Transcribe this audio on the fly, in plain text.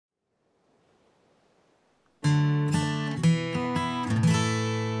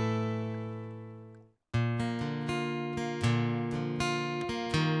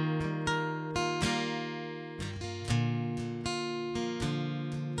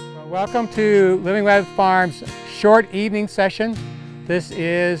Welcome to Living Web Farm's short evening session. This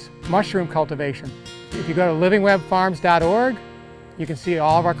is mushroom cultivation. If you go to livingwebfarms.org, you can see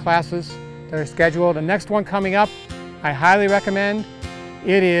all of our classes that are scheduled. The next one coming up, I highly recommend.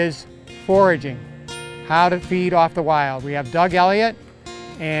 It is foraging, how to feed off the wild. We have Doug Elliott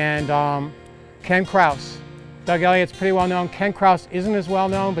and Ken Krause. Doug Elliott's pretty well known. Ken Krause isn't as well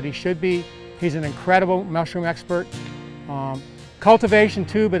known, but he should be. He's an incredible mushroom expert. Cultivation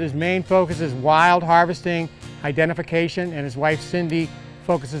too, but his main focus is wild harvesting, identification, and his wife Cindy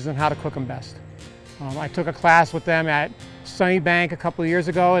focuses on how to cook them best. I took a class with them at Sunnybank a couple of years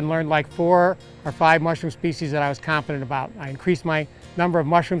ago and learned like 4 or 5 mushroom species that I was confident about. I increased my number of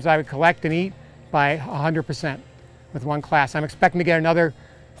mushrooms I would collect and eat by 100% with one class. I'm expecting to get another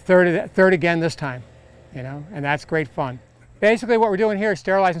third again this time, you know, and that's great fun. Basically what we're doing here is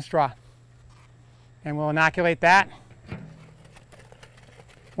sterilizing straw. And we'll inoculate that.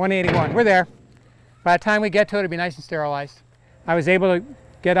 181, we're there. By the time we get to it, it'll be nice and sterilized. I was able to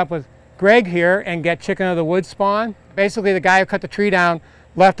get up with Greg here and get chicken of the woods spawn. Basically, the guy who cut the tree down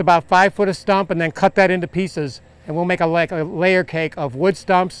left about 5 foot of stump and then cut that into pieces. And we'll make a layer cake of wood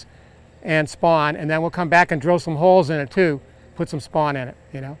stumps and spawn, and then we'll come back and drill some holes in it too, put some spawn in it,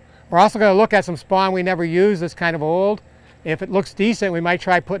 you know. We're also going to look at some spawn we never used that's kind of old. If it looks decent, we might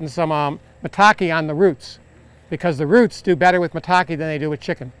try putting some maitake on the roots, because the roots do better with maitake than they do with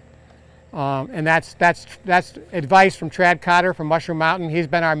chicken. And that's advice from Trad Cotter from Mushroom Mountain. He's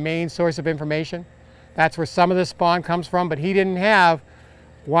been our main source of information. That's where some of this spawn comes from, but he didn't have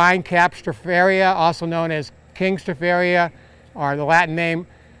wine cap stropharia, also known as king stropharia, or the Latin name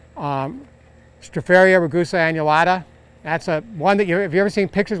Stropharia rugosa annulata. That's one that have you ever seen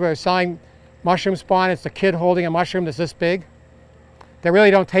pictures where they're selling mushroom spawn? It's the kid holding a mushroom that's this big. They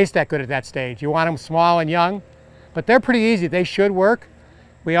really don't taste that good at that stage. You want them small and young, but they're pretty easy. They should work.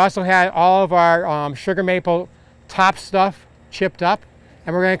 We also had all of our sugar maple top stuff chipped up,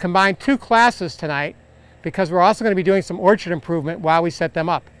 and we're going to combine 2 classes tonight because we're also going to be doing some orchard improvement while we set them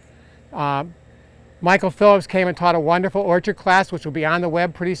up. Michael Phillips came and taught a wonderful orchard class, which will be on the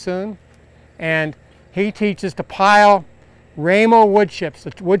web pretty soon, and he teaches to pile Ramo wood chips,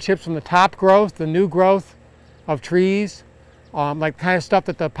 the wood chips from the top growth, the new growth of trees, like kind of stuff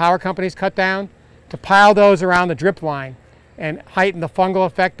that the power companies cut down, to pile those around the drip line and heighten the fungal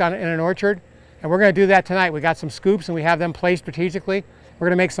effect in an orchard. And we're going to do that tonight. We got some scoops and we have them placed strategically. We're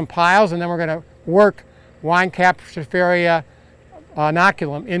going to make some piles and then we're going to work wine cap stropharia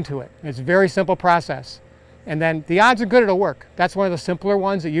inoculum into it. It's a very simple process. And then the odds are good it'll work. That's one of the simpler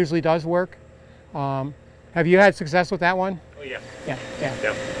ones that usually does work. Have you had success with that one? Oh yeah. Yeah.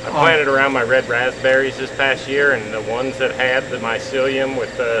 I planted around my red raspberries this past year, and the ones that had the mycelium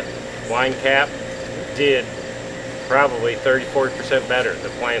with the wine cap did probably 30–40% better. The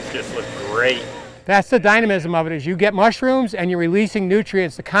plants just look great. That's the dynamism of it, is you get mushrooms and you're releasing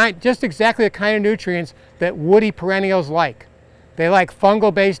nutrients, just exactly the kind of nutrients that woody perennials like. They like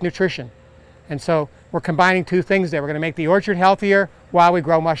fungal-based nutrition. And so we're combining 2 things there. We're going to make the orchard healthier while we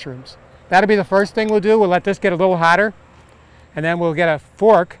grow mushrooms. That'll be the first thing we'll do. We'll let this get a little hotter, and then we'll get a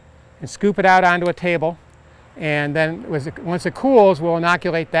fork and scoop it out onto a table. And then once it cools, we'll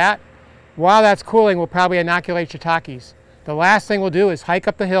inoculate that. While that's cooling, we'll probably inoculate shiitakes. The last thing we'll do is hike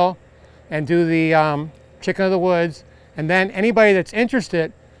up the hill and do the chicken of the woods. And then anybody that's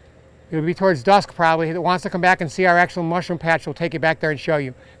interested, it'll be towards dusk probably, that wants to come back and see our actual mushroom patch, we'll take you back there and show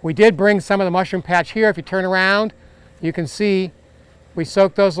you. We did bring some of the mushroom patch here. If you turn around, you can see we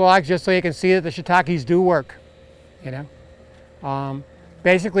soaked those logs just so you can see that the shiitakes do work, you know.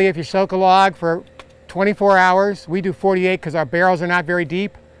 Basically, if you soak a log for 24 hours, we do 48 because our barrels are not very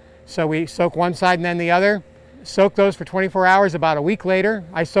deep. So we soak one side and then the other. Soak those for 24 hours. About a week later,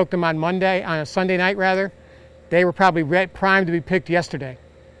 I soaked them on a Sunday night rather. They were probably primed to be picked yesterday.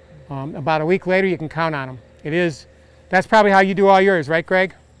 About a week later, you can count on them. That's probably how you do all yours, right,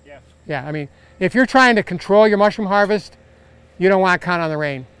 Greg? Yeah. Yeah, I mean, if you're trying to control your mushroom harvest, you don't want to count on the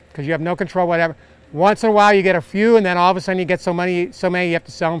rain because you have no control whatever. Once in a while you get a few, and then all of a sudden you get so many you have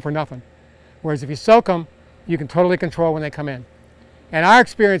to sell them for nothing. Whereas if you soak them, you can totally control when they come in. And our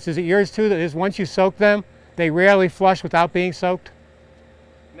experience is at yours too, that is once you soak them, they rarely flush without being soaked.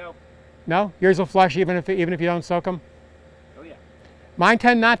 No. No? Yours will flush even if you don't soak them? Oh yeah. Mine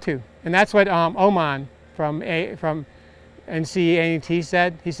tend not to. And that's what Oman from NCANT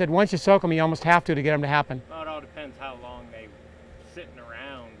said. He said once you soak them, you almost have to get them to happen. Well, it all depends how long they're sitting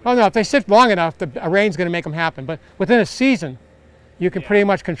around. Oh no, if they sit long enough, a rain's going to make them happen. But within a season, you can pretty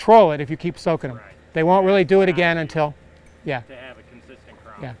much control it if you keep soaking them. Right. They won't really do it again until, to have a consistent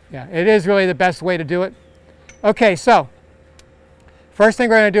crop. Yeah, it is really the best way to do it. Okay, so First thing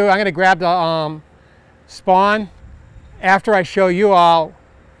we're going to do, I'm going to grab the spawn. After I show you all,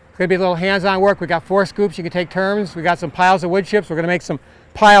 it's going to be a little hands-on work. We got 4 scoops. You can take turns. We got some piles of wood chips. We're going to make some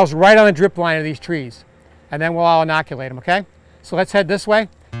piles right on the drip line of these trees, and then we'll all inoculate them. Okay? So let's head this way.